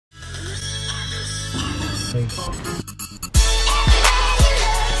face.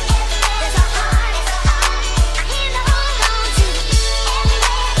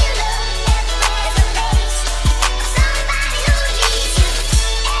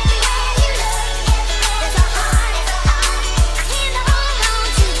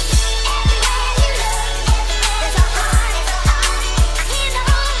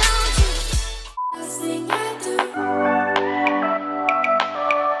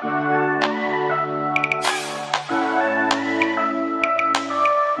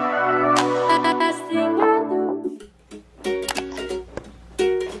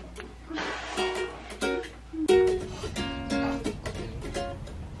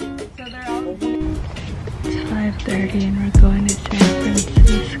 It's 5:30 and we're going to San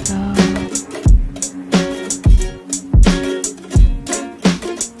Francisco.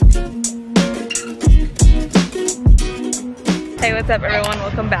 Hey, what's up everyone?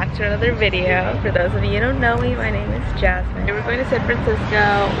 Welcome back to another video. For those of you who don't know me, my name is Jasmine. We're going to San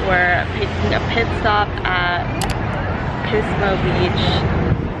Francisco. We're taking a pit stop at Pismo Beach.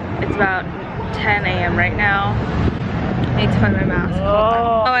 It's about 10 a.m. right now. I need to find my mask.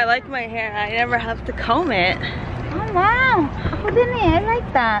 Oh, I like my hair. I never have to comb it. Oh wow! Ako din eh. I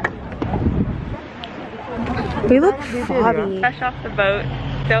like that. We look foggy. Fresh off the boat,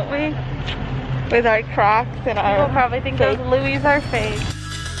 don't we? With our Crocs and our... People probably think those Louis are fake.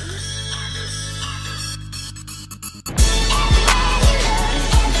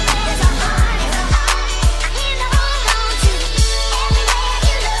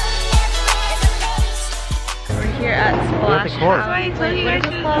 Here at Splash House.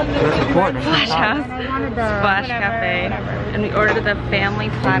 Splash House. Splash Cafe. And we ordered the family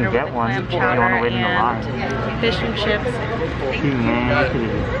platter with the clam chowder and fish and chips.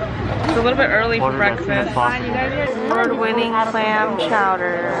 It's a little bit early for breakfast. Award-winning clam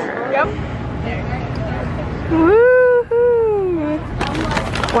chowder. Yep. Woohoo!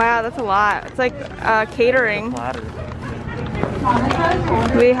 Wow, that's a lot. It's like catering.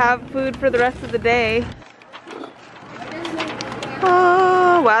 We have food for the rest of the day.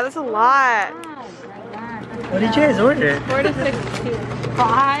 Oh, wow, that's a lot. What did you guys order? 4 to 6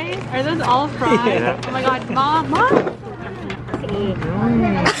 fries? Are those all fries? Yeah. Oh my god, Mom!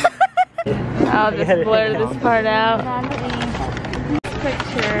 I'll just blur this part out.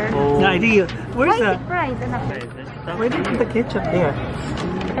 Picture. No idea. Where's the Fries. where did you put the ketchup there?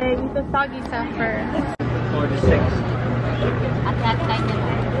 Hey, the soggy stuff first. 4 to 6.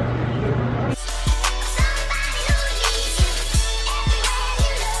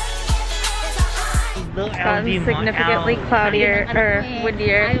 Gotten significantly cloudier or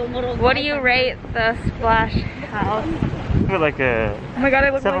windier. What do you rate the Splash House? I like a Oh my god, I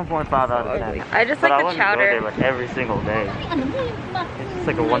look 7.5 out of 10. I just But like I the wouldn't chowder. go there like every single day. It's just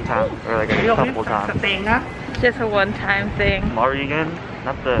like a one time or like a couple times. Just a one-time thing. Marigan,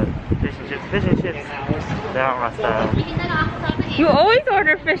 not the fish and chips. Fish and chips, they aren't my style. You always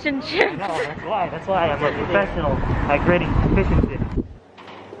order fish and chips. No, that's why I'm a professional at grading fish and chips.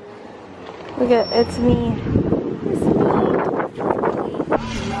 Look at it's me.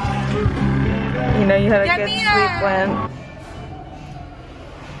 You know you had a good sleep when.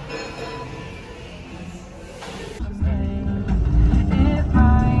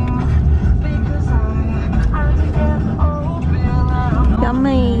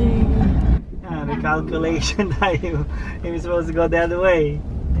 Yummy. Yeah, the calculation that you were supposed to go the other way.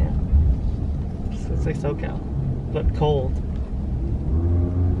 Yeah. It's like SoCal, but cold.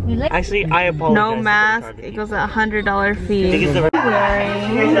 Actually, I apologize. No mask equals $100 fee. It's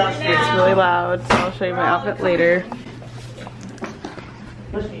really loud, so I'll show you my outfit later.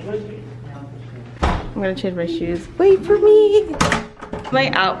 I'm gonna change my shoes. Wait for me! My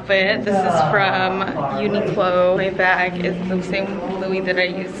outfit, this is from Uniqlo. My bag is the same Louis that I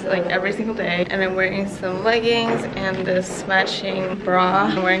use like every single day. And I'm wearing some leggings and this matching bra.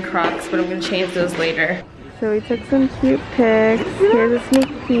 I'm wearing Crocs, but I'm gonna change those later. So we took some cute pics. Here's a sneak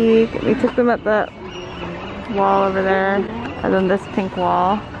peek. We took them at the wall over there, and then this pink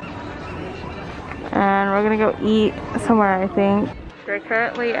wall. And we're gonna go eat somewhere, I think. We're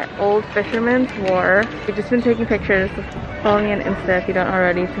currently at Old Fisherman's Wharf. We've just been taking pictures. Follow me on Insta if you don't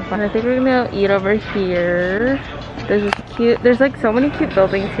already. I think we're gonna go eat over here. There's like so many cute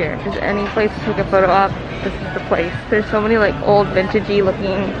buildings here. If there's any place to take a photo op, this is the place. There's so many like old vintagey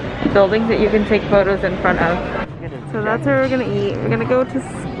looking buildings that you can take photos in front of. So that's where we're gonna eat. We're gonna go to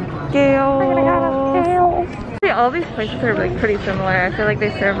Scales. All these places are like pretty similar. I feel like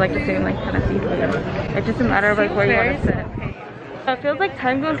they serve like the same like kind of seafood. It's just a matter of like where you want to sit. It feels like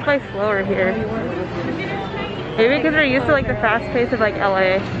time goes by slower here. Maybe because we're used to like the fast pace of like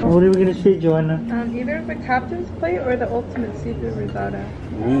LA. What are we gonna see, Joanna? Either the captain's plate or the ultimate seafood risotto.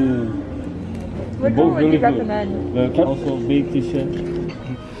 Which one would you recommend? Also big t-shirt.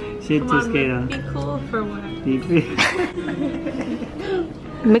 Shit to scale. Be cool for what?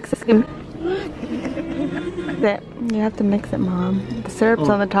 Mix it. You have to mix it, Mom. The syrup's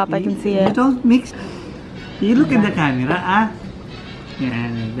on the top, I can see You it. don't mix. You look at the camera, ah? Yeah,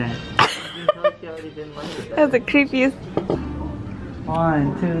 like that. That's the creepiest.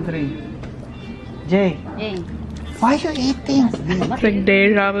 1, 2, 3. Jay. Why are you eating? It's like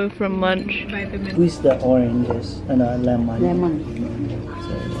deja vu from lunch. Squeeze the oranges and lemon.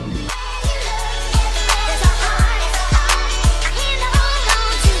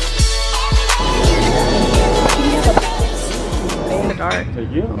 In the dark.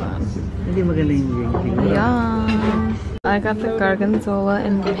 Hindi magaling yung Yum. I got the gorgonzola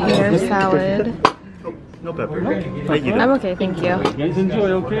and pear salad. No pepper. I'm okay, thank you. Guys,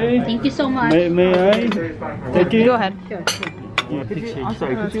 enjoy, okay? Thank you so much. May I? Take it? Go ahead. I'm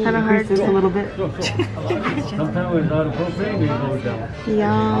sorry, It's kind of hard. just a little bit. Sometimes when it's not appropriate, it goes down.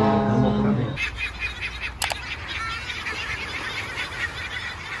 Yum.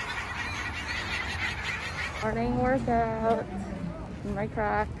 Morning workout. My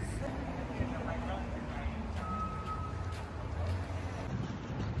Crocs.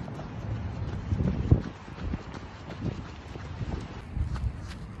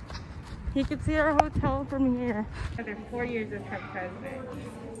 You can see our hotel from here. After 4 years as her president.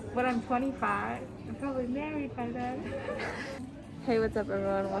 But I'm 25. I'm probably married by then. Hey, what's up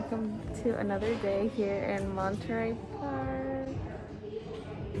everyone? Welcome to another day here in Monterey Park.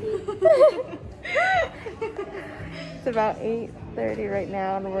 It's about 8:30 right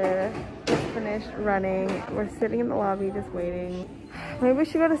now and we're just finished running. We're sitting in the lobby just waiting. Maybe we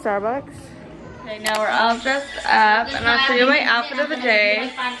should go to Starbucks. Okay, now we're all dressed up and I'll show you my outfit of the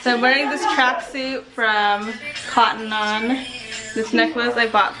day. So I'm wearing this tracksuit from Cotton On. This necklace I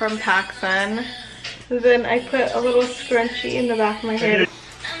bought from PacSun. So then I put a little scrunchie in the back of my hair.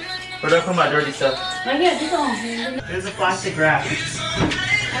 Where'd I put my dirty stuff? There's a plastic wrap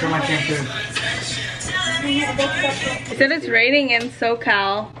for my shampoo. They said it's raining in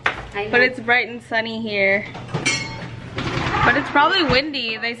SoCal, but it's bright and sunny here. But it's probably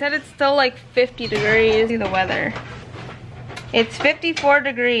windy. They said it's still like 50 degrees. See the weather. It's 54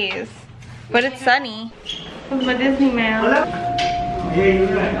 degrees, but it's sunny. This is my Disney man. Yeah, you're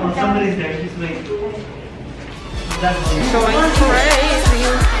right. Oh, somebody's there. Just wait. That's Going crazy.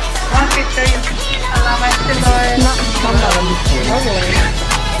 Allow my Lord. Not struggling.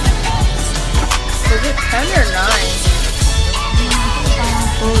 Was it 10 or 9?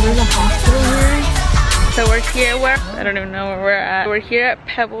 Oh, there's a hospital here. So we're here I don't even know where we're at. We're here at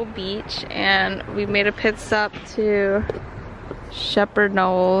Pebble Beach and we made a pit stop to Shepherd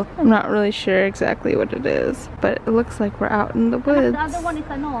Knoll. I'm not really sure exactly what it is, but it looks like we're out in the woods. The other one is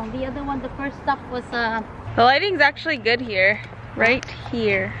no. The other one, the first stop was The lighting's actually good here. Right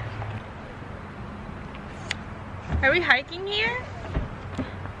here. Are we hiking here?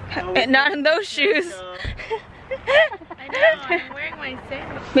 Not in those shoes. I know, I'm wearing my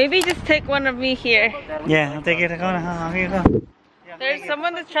sandals. Maybe just take one of me here. Yeah, I'll take it. Go on. Here you go. There's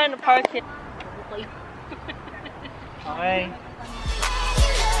someone that's trying to park here. Okay.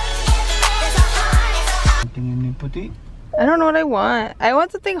 Tingin yung puti. I don't know what I want. I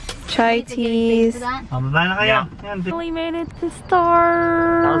want something chai teas. Baba na kayo. Yan. We made it to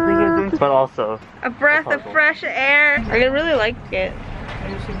Star. But also A breath of fresh air. I really liked it.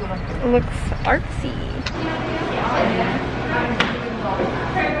 It looks artsy.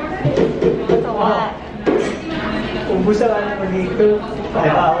 That's a lot. Ubusan ka na dito.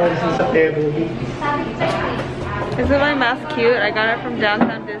 5 hours sa Pebble Beach. Isn't my mask cute? I got it from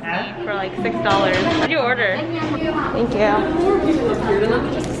Downtown Disney for like $6. What did you order? Thank you.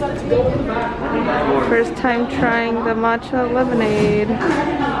 First time trying the matcha lemonade.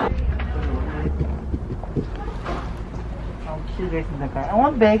 How cute is the car? I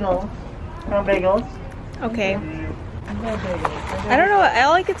want bagels. You want bagels? Okay. I don't know.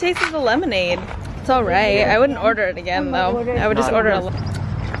 All I could taste is the lemonade. It's alright. I wouldn't order it again though. I would just order a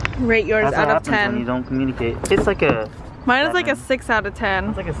rate yours that's out what of happens when 10. you don't communicate. It's like a Mine is like a 6 out of 10.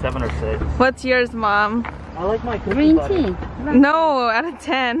 it's like a 7 or 6. What's yours, Mom? I like my cookie green butter. tea. No, out of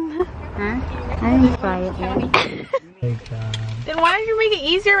 10. Huh? I didn't try it yet. Then why did you make it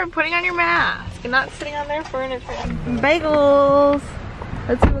easier by putting on your mask and not sitting on their furniture? Bagels.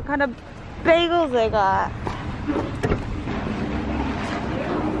 Let's see what kind of bagels they got.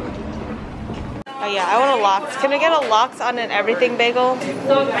 Oh yeah, I want a lox. Can I get a lox on an everything bagel?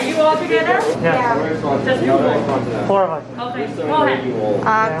 So are you all together? Yeah. Four of us. Okay, go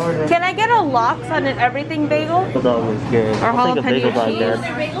ahead. Can I get a lox on an everything bagel? The dog is good. Or I'll take a bagel dog jalapeno there.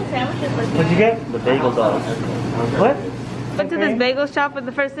 cheese? What'd you get? The bagel dog. What? Went to this bagel shop and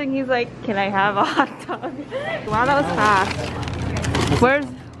the first thing he's like, can I have a hot dog? Wow, that was fast.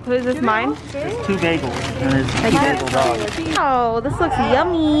 Who is this, mine? There's 2 bagels and there's 2 bagel dogs. Oh, this looks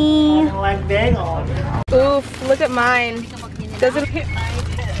yummy. I don't like bagels. Oof, look at mine. Doesn't hit.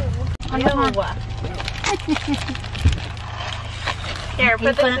 Here,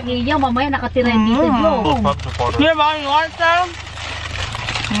 put this in. Iyo, mamaya nakatira yung dito, Joe. Here, Mom, you want some?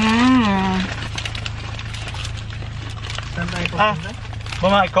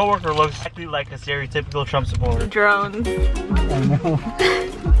 Well, my coworker looks exactly like a stereotypical Trump supporter. Drones. I know.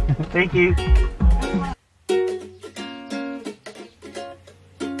 Thank you.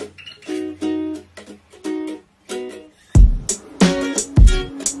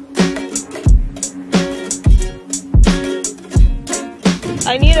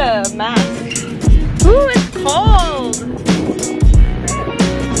 I need a mask. Ooh, it's cold.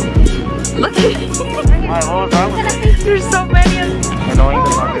 Look at it. Alright, what was wrong with it? There's so many of them. Annoying the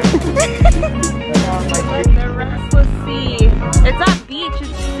fucker. The restless sea. It's not beach,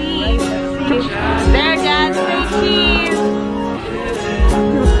 it's sea. There, Dad, say cheese.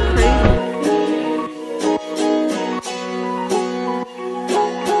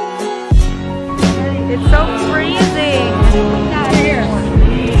 It's so freezing.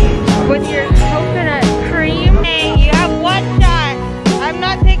 With your coconut cream. Hey, you have one shot. I'm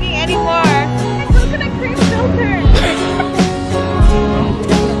not taking any more. My coconut cream filter.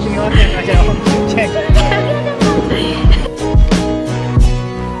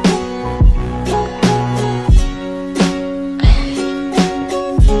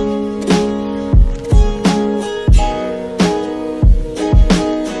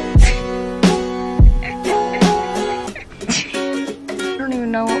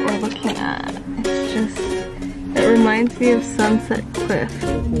 Reminds me of Sunset Cliff.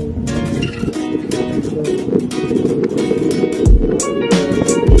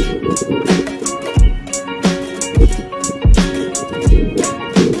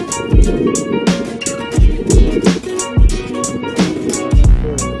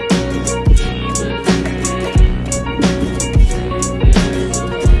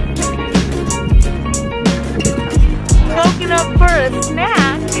 Soaking up for a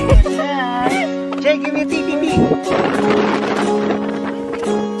snack. Jay, give me a TTT.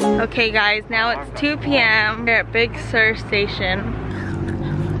 Okay guys, now it's 2 p.m. We're at Big Sur Station.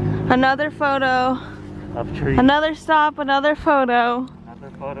 Another photo. Of trees. Another stop, another photo. Another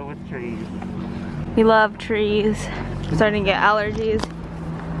photo with trees. We love trees. I'm starting to get allergies.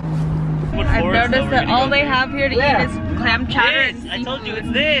 I've noticed that all they have here to eat is clam chowder and seafood. I told you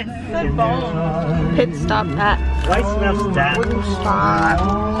it's this. Pit stop that. Why smells that?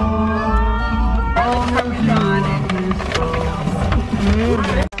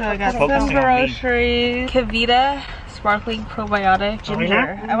 So I got some groceries. Kavita sparkling probiotic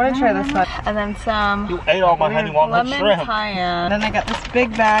ginger. I want to try this one. And then some You ate all my honey walnut lemon shrimp. cayenne. Then I got this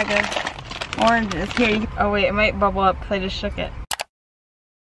big bag of oranges. Here. Oh wait, it might bubble up because I just shook it.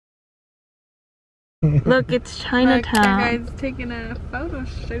 Look, it's Chinatown. That guy's taking a photo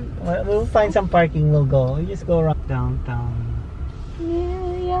shoot. We'll find some parking. We'll go. We just go around downtown.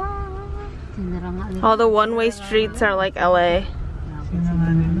 All the one-way streets are like LA.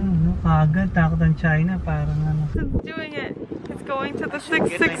 Kagad, takot ang China, parang ano. It's doing it. It's going to the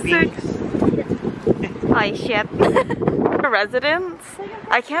 666. Ay, shit. Residence?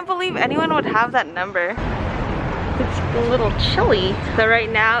 I can't believe anyone would have that number. It's a little chilly. So right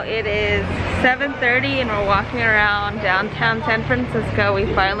now it is 7:30 and we're walking around downtown San Francisco. We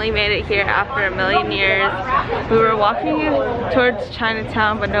finally made it here after a million years. We were walking towards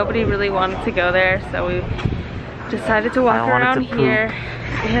Chinatown, but nobody really wanted to go there, so we decided to walk around here.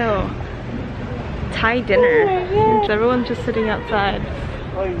 Ew. Thai dinner. Everyone's just sitting outside.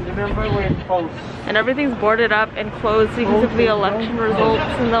 Oh, remember we're in post. And everything's boarded up and closed because of the election results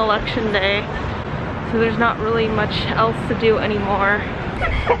and the election day. So there's not really much else to do anymore.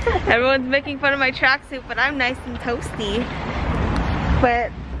 Everyone's making fun of my tracksuit, but I'm nice and toasty.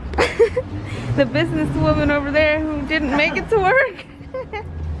 But the businesswoman over there who didn't make it to work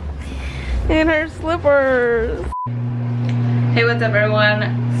in her slippers. Hey, what's up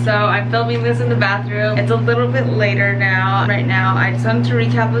everyone? So I'm filming this in the bathroom. It's a little bit later now. Right now, I just wanted to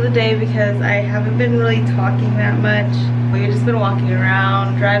recap of the day because I haven't been really talking that much. We've just been walking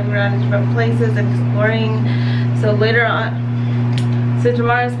around, driving around to different places, exploring. So later on, So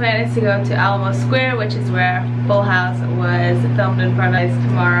tomorrow's plan is to go to Alamo Square, which is where Full House was filmed in front of us.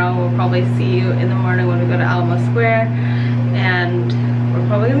 Tomorrow we'll probably see you in the morning when we go to Alamo Square, and we're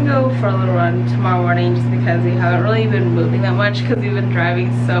probably gonna go for a little run tomorrow morning just because we haven't really been moving that much because we've been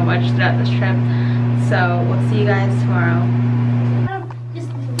driving so much throughout this trip. So we'll see you guys tomorrow.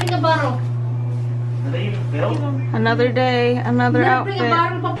 Just bring a bottle. Another day, another outfit.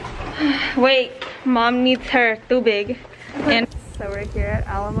 Wait, mom needs her too big. And so we're here at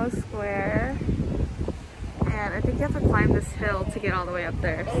Alamo Square, and I think you have to climb this hill to get all the way up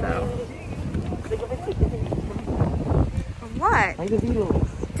there. So what?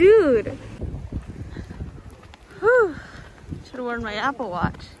 Dude. Whew. Should have worn my Apple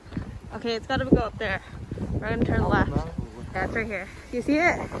Watch. Okay, it's gotta go up there. We're gonna turn left. Yeah, it's right here. You see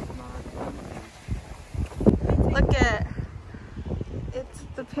it? Look at it. It's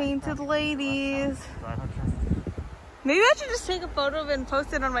the Painted Ladies. Maybe I should just take a photo of it and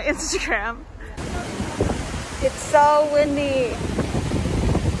post it on my Instagram. It's so windy.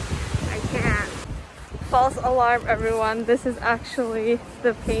 I can't. False alarm, everyone. This is actually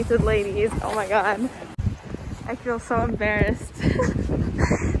the Painted Ladies. Oh my god. I feel so embarrassed.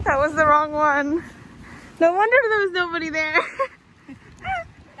 That was the wrong one. No wonder there was nobody there.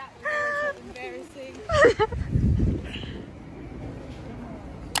 That was so embarrassing.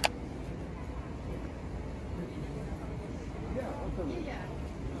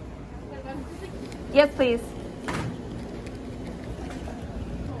 Yes, please.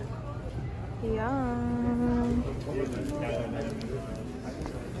 Yum.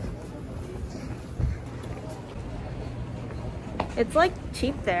 It's like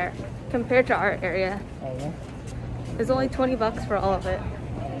cheap there compared to our area. Oh, yeah? It's only 20 bucks for all of it.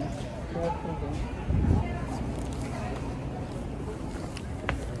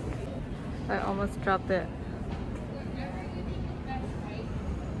 I almost dropped it.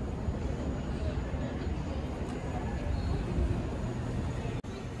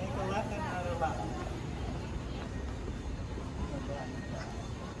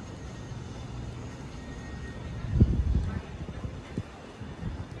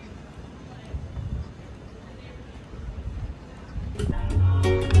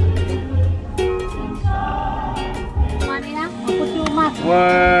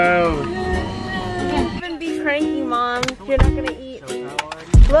 Whoa! Don't even be cranky, Mom. You're not gonna eat.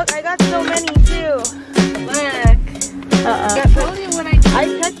 Look, I got so many too. Look. I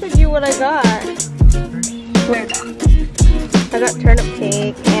texted you what I got. I got turnip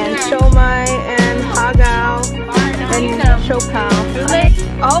cake and shomai and hagao and shopao.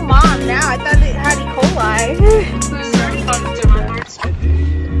 Oh, Mom, now I thought it had E. coli.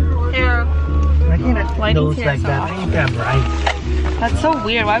 Here. I can't eat those like that. I need to have rice. That's so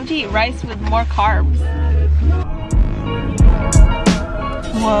weird. Why would you eat rice with more carbs?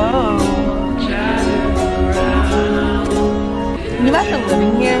 Whoa. Can you imagine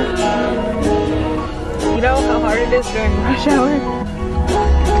living here? You know how hard it is during rush hour?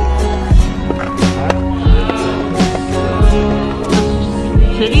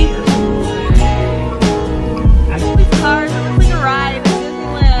 Kitty? These cars, it looks like a ride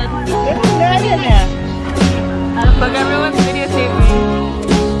at Disneyland. Look, everyone's videotaping.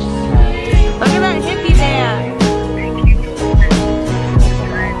 Look at that hippie dance.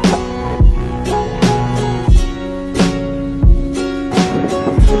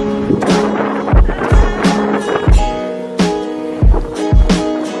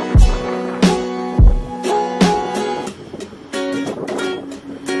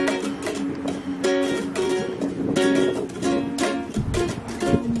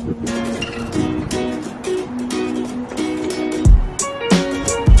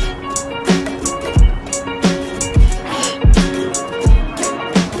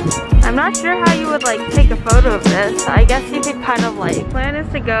 I'm not sure how you would like take a photo of this. I guess you could kind of like, plan is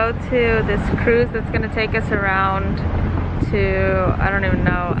to go to this cruise that's gonna take us around to, I don't even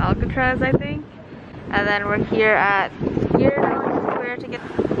know, Alcatraz, I think. And then we're here at Alamo Square to get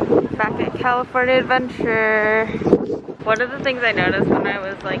back at California Adventure. One of the things I noticed when I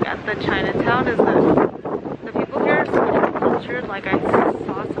was like at the Chinatown is that the people here are so much more cultured. Like I saw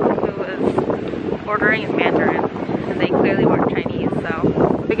someone who was ordering in Mandarin and they clearly weren't Chinese, so.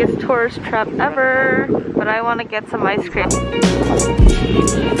 Biggest tourist trap ever, but I want to get some ice cream. Ooh!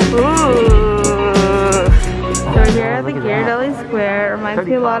 So we're here at the Ghirardelli Square. Reminds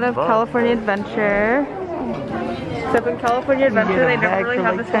me a lot of California Adventure. Except in California Adventure, they don't really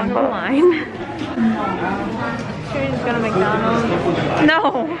have this long of a line. Sure, just go to McDonald's.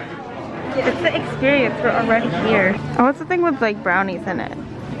 No! It's the experience. We're already here. Oh, what's the thing with like brownies in it?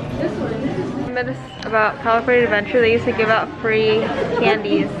 About California Adventure, they used to give out free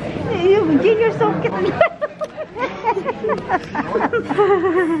candies. You're so cute.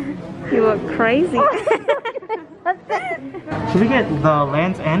 You look crazy. Should we get the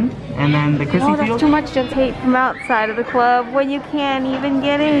Land's End and then the Chrissy Oh, that's Field? too much to take from outside of the club when you can't even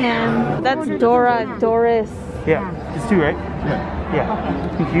get in. That's Doris. Yeah, it's 2, right? Yeah.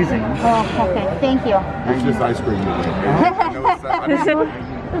 It's confusing. Oh, okay. Thank you. It's just ice cream.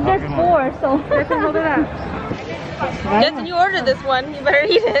 There's 4, so. I can hold it up. Justin, you ordered this one. You better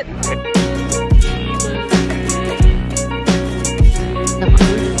eat it.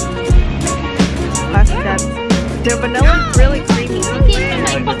 The vanilla's really creamy.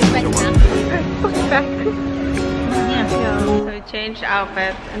 So we changed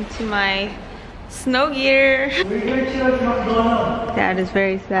outfits into my snow gear. Dad is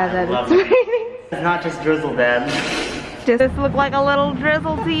very sad that it's raining. It's not just drizzle, Dad. Does this look like a little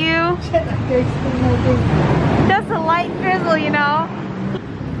drizzle to you? Just a light drizzle, you know.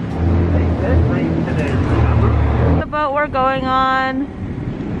 The boat we're going on.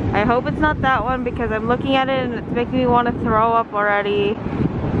 I hope it's not that one because I'm looking at it and it's making me want to throw up already.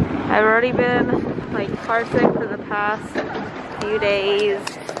 I've already been like car sick for the past few days.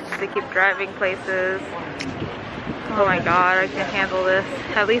 They keep driving places. Oh my god, I can't handle this.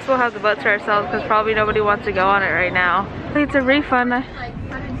 At least we'll have the boat to ourselves because probably nobody wants to go on it right now. It's a refund.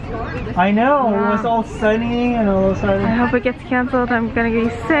 I know, it was all sunny and all of a sudden. I hope it gets canceled. I'm gonna be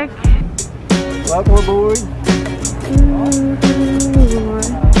sick. Welcome aboard.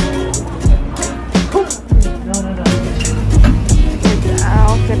 It's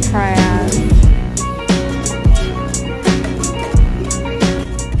Alcatraz.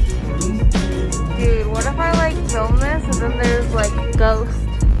 Dude, what if I like film this and then there's like ghosts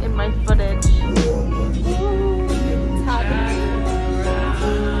in my footage?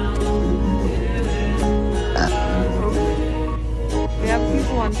 We have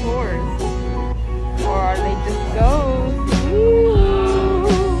people on tours. Or are they just ghosts?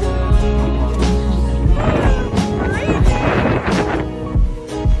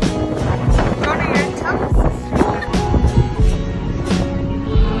 Go to your toast.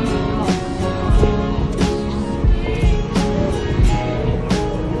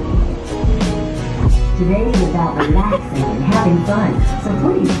 Today is about relaxing and having fun, so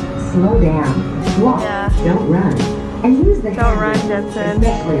please slow down, walk, Yeah. don't run, and use the Don't run, handrails, Jensen.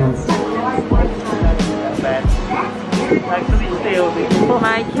 especially on stuff.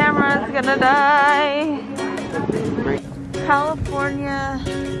 My camera's gonna die. California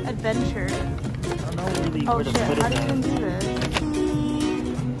Adventure. Oh shit, how do you even do this?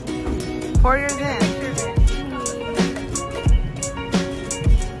 4 years in.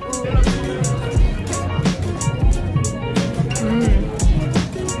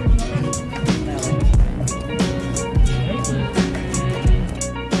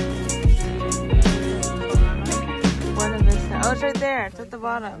 Buena Vista. Oh, it's right there. It's at the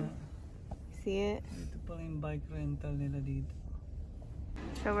bottom. See it? Ito pala yung bike rental nila dito.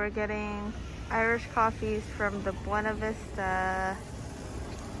 So we're getting Irish coffees from the Buena Vista.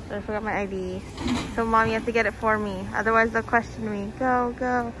 So I forgot my ID. So Mom, you have to get it for me. Otherwise they'll question me. Go,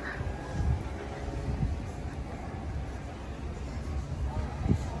 go.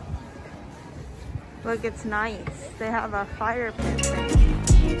 Look, it's nice. They have a fire pit thing.